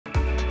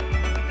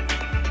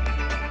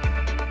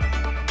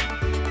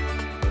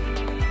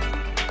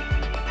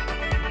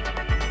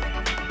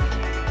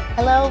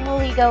Hello,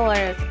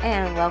 moviegoers,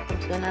 and welcome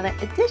to another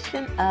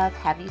edition of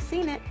Have You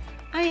Seen It?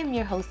 I am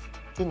your host,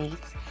 Denise,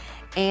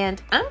 and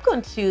I'm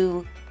going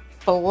to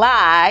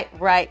fly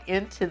right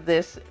into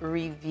this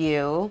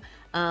review.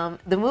 The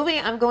movie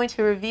I'm going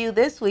to review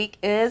this week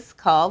is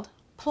called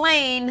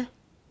Plane.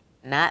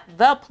 Not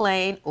The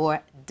Plane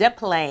or De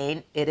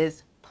Plane, it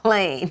is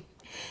Plane.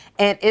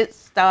 And it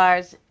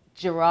stars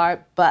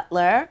Gerard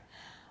Butler,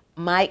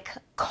 Mike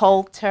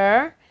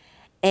Colter,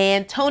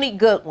 and Tony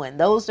Goodwin.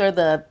 Those are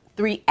the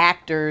three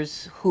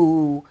actors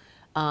who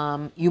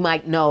you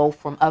might know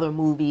from other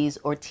movies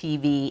or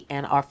TV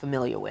and are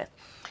familiar with.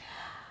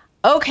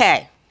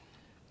 Okay,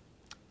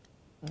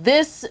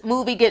 this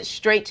movie gets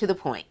straight to the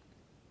point.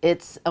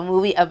 It's a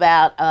movie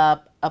about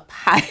a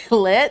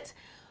pilot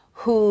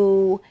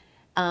who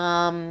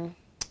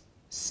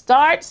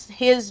starts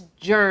his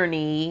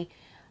journey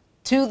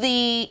to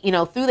the,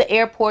 through the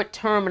airport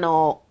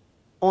terminal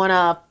on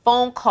a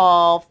phone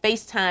call,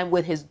 FaceTime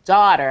with his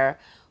daughter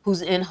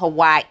who's in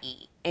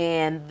Hawaii.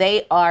 And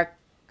they are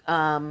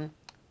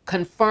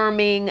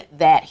confirming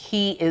that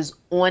he is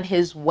on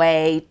his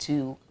way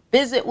to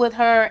visit with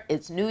her.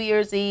 It's New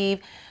Year's Eve.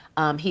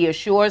 He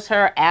assures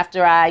her,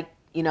 after I,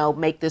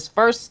 make this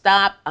first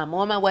stop, I'm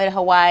on my way to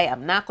Hawaii.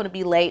 I'm not going to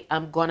be late.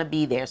 I'm going to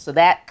be there. So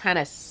that kind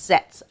of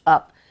sets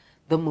up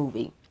the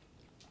movie.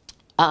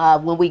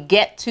 When we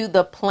get to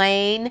the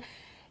plane,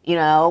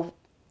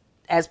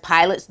 as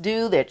pilots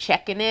do, they're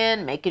checking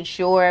in, making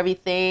sure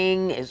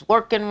everything is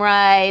working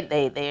right.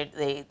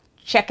 They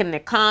checking their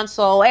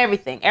console,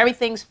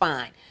 everything's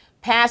fine.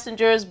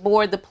 Passengers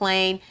board the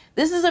plane.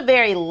 This is a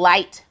very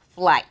light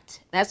flight.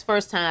 That's the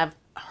first time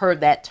I've heard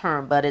that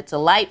term, but it's a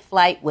light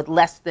flight with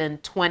less than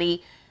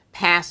 20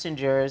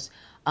 passengers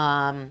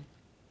on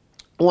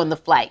the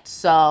flight.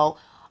 So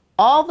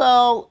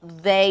although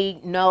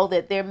they know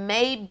that there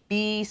may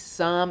be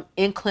some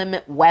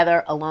inclement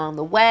weather along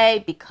the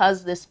way,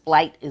 because this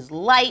flight is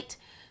light,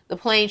 the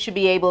plane should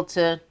be able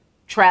to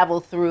travel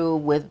through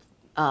with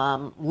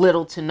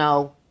little to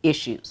no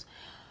issues.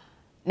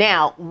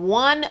 Now,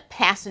 one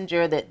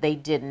passenger that they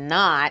did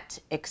not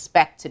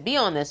expect to be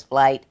on this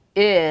flight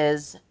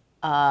is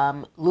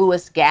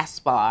Louis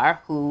Gaspar,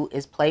 who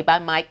is played by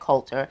Mike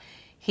Colter.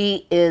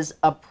 He is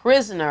a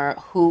prisoner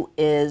who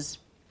is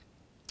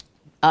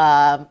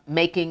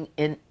making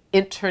an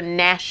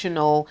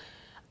international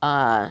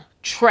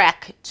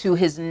trek to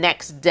his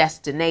next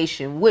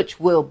destination, which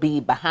will be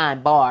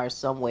behind bars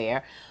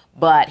somewhere.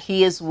 But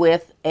he is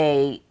with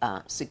a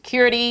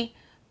security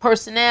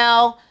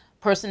personnel.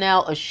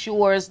 Personnel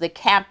assures the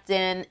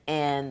captain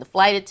and the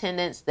flight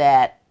attendants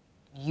that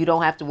you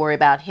don't have to worry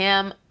about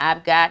him.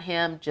 I've got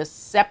him.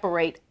 Just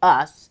separate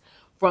us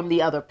from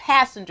the other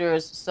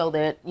passengers so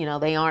that,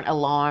 they aren't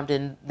alarmed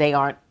and they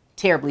aren't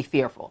terribly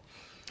fearful.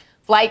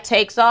 Flight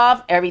takes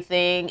off.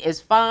 Everything is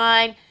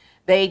fine.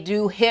 They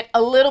do hit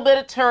a little bit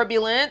of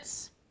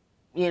turbulence.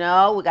 We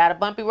got a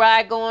bumpy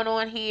ride going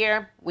on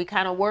here. We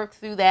kind of work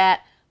through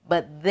that.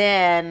 But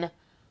then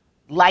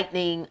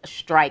lightning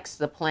strikes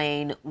the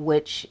plane,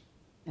 which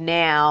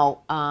now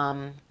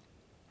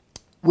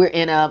we're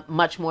in a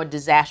much more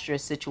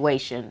disastrous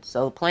situation.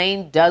 So the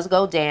plane does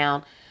go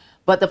down,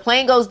 but the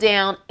plane goes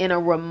down in a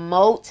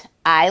remote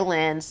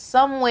island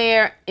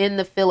somewhere in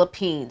the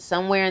Philippines,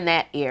 somewhere in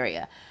that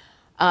area.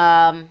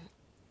 They're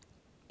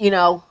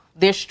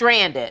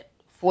stranded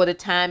for the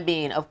time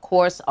being. Of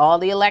course, all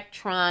the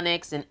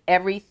electronics and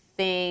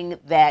everything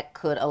that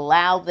could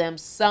allow them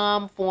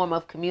some form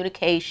of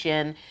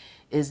communication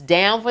is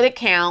down for the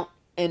count,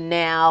 and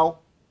now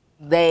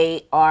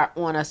they are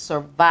on a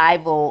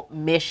survival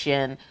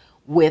mission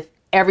with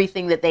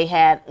everything that they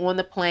had on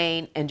the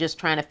plane and just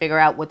trying to figure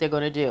out what they're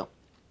going to do.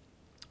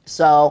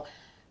 So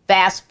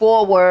fast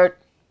forward,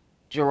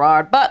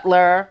 Gerard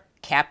Butler,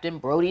 Captain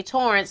Brody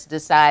Torrance,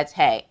 decides,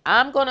 hey,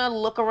 I'm going to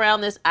look around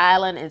this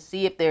island and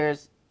see if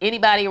there's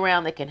anybody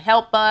around that can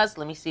help us.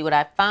 Let me see what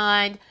I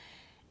find.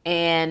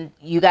 And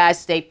you guys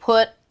stay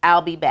put.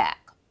 I'll be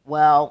back.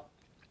 Well,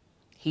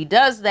 he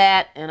does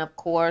that, and of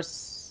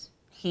course,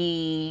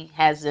 he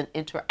has an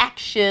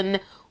interaction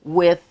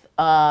with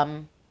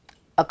a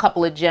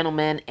couple of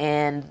gentlemen,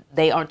 and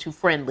they aren't too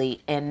friendly.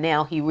 And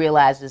now he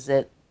realizes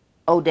that,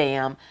 oh,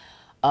 damn,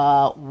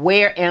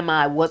 where am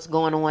I? What's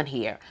going on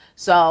here?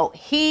 So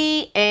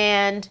he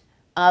and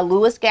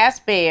Louis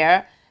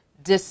Gaspar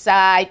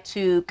decide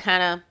to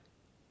kind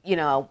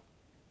of,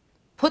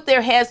 put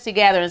their heads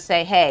together and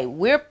say, hey,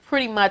 we're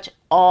pretty much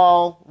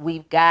all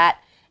we've got,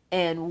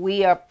 and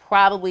we are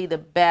probably the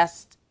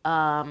best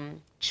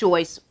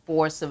choice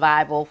for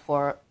survival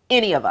for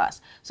any of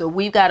us. So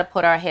we've got to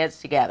put our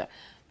heads together.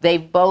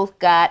 They've both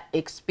got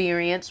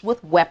experience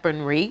with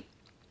weaponry,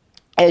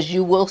 as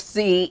you will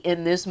see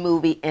in this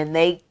movie, and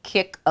they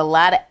kick a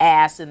lot of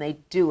ass, and they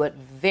do it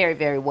very,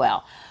 very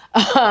well.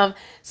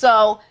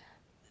 So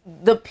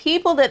the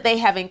people that they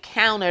have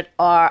encountered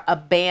are a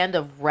band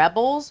of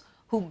rebels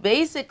who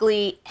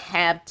basically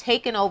have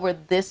taken over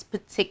this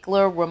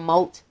particular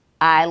remote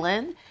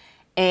island,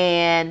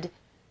 and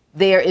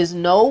there is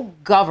no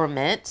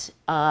government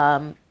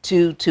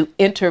to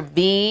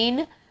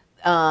intervene.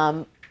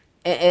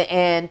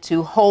 and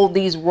to hold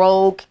these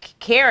rogue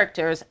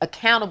characters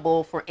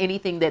accountable for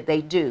anything that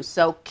they do.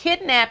 So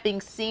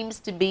kidnapping seems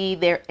to be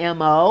their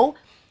MO,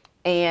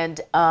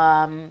 and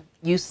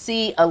you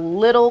see a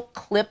little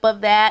clip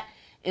of that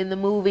in the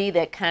movie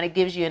that kind of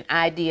gives you an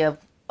idea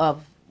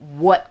of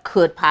what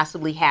could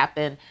possibly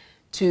happen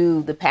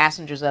to the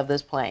passengers of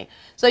this plane.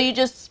 So you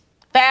just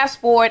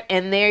fast forward,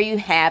 and there you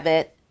have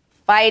it.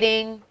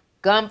 Fighting,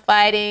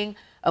 gunfighting.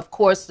 Of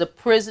course, the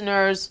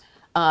prisoners,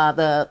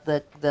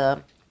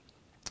 the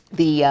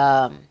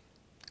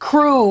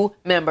crew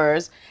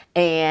members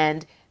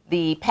and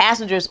the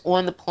passengers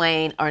on the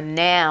plane are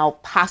now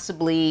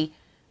possibly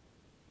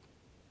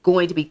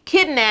going to be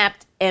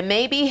kidnapped and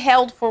maybe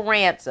held for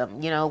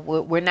ransom. You know,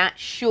 we're not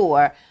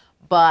sure,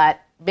 but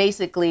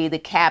basically the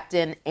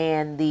captain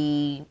and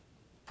the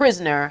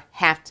prisoner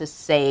have to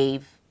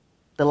save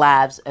the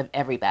lives of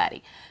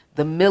everybody.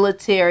 The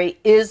military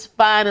is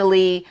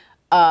finally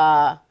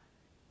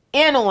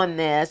in on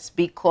this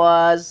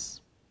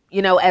because,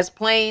 you know, as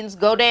planes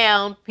go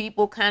down,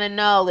 people kind of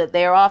know that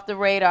they're off the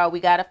radar. We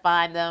got to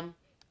find them.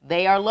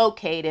 They are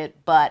located,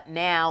 but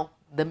now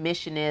the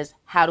mission is,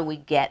 how do we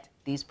get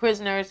these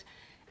prisoners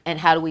and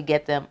how do we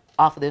get them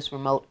off of this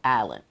remote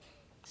island?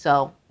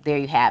 So there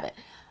you have it.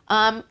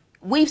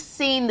 We've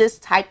seen this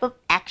type of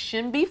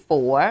action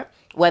before,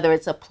 whether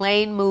it's a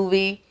plane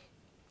movie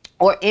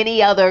or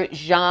any other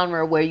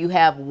genre where you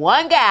have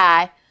one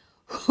guy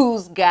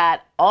who's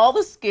got all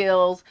the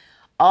skills,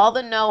 all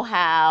the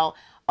know-how,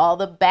 all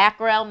the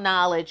background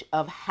knowledge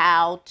of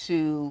how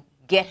to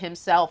get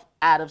himself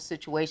out of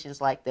situations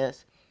like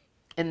this.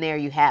 And there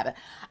you have it.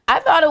 I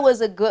thought it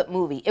was a good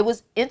movie. It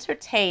was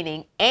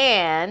entertaining.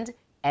 And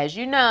as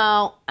you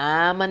know,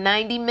 I'm a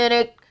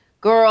 90-minute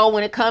girl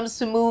when it comes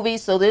to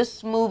movies. So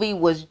this movie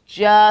was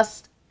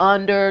just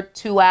under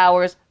 2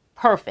 hours.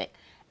 Perfect.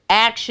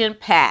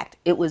 Action-packed.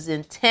 It was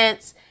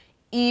intense,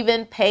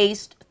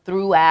 even-paced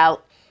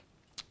throughout.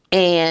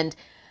 And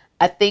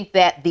I think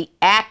that the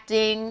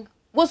acting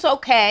was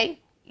okay.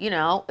 You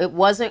know, it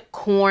wasn't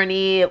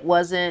corny. It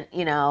wasn't,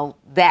 you know,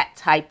 that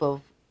type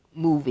of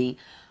movie.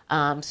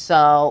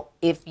 So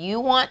if you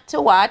want to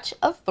watch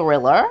a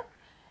thriller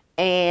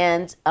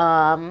and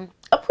a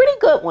pretty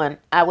good one,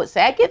 I would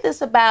say I give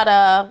this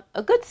about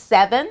a good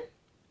 7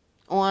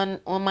 on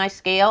my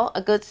scale,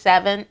 a good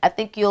 7. I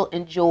think you'll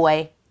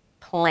enjoy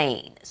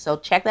Plane. So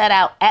check that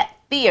out at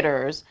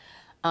theaters,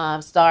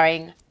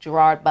 starring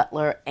Gerard,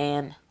 Butler,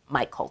 and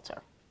Mike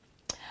Coulter.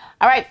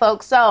 All right,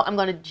 folks, so I'm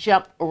going to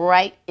jump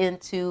right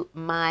into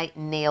my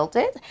Nailed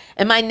It.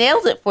 And my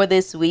Nailed It for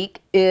this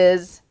week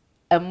is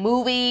a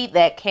movie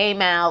that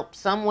came out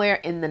somewhere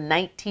in the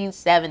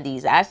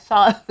 1970s. I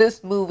saw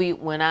this movie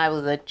when I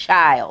was a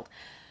child.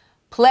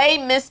 Play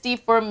Misty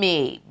for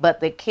Me. But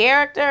the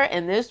character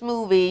in this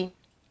movie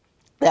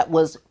that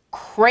was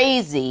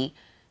crazy,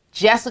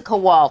 Jessica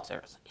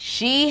Walters.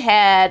 She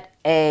had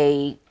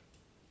an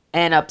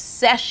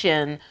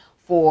obsession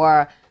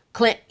for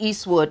Clint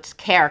Eastwood's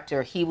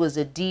character. He was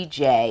a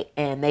DJ,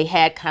 and they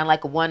had kind of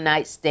like a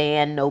one-night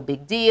stand, no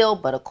big deal.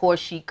 But of course,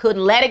 she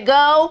couldn't let it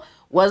go,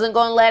 wasn't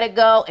going to let it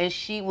go, and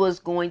she was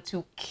going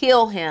to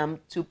kill him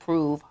to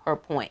prove her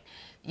point.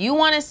 You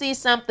want to see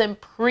something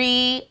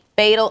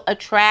pre-Fatal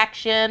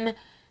Attraction?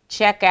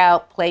 Check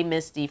out Play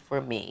Misty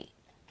for Me.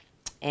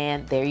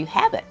 And there you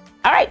have it.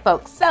 All right,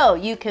 folks, so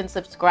you can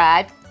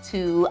subscribe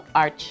to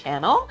our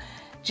channel.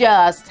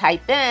 Just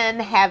type in,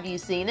 "Have you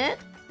seen it?"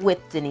 with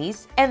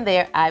Denise, and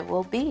there I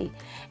will be.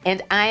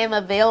 And I am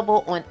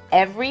available on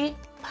every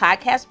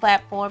podcast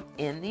platform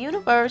in the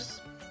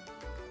universe.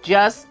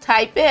 Just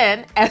type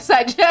in, as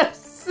I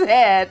just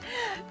said,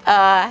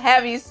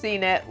 "Have you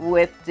seen it?"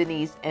 with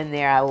Denise, and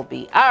there I will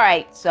be. All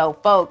right, so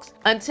folks,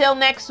 until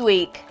next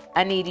week,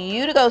 I need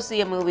you to go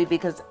see a movie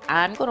because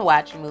I'm going to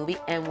watch a movie,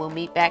 and we'll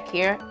meet back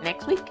here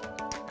next week.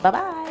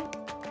 Bye-bye.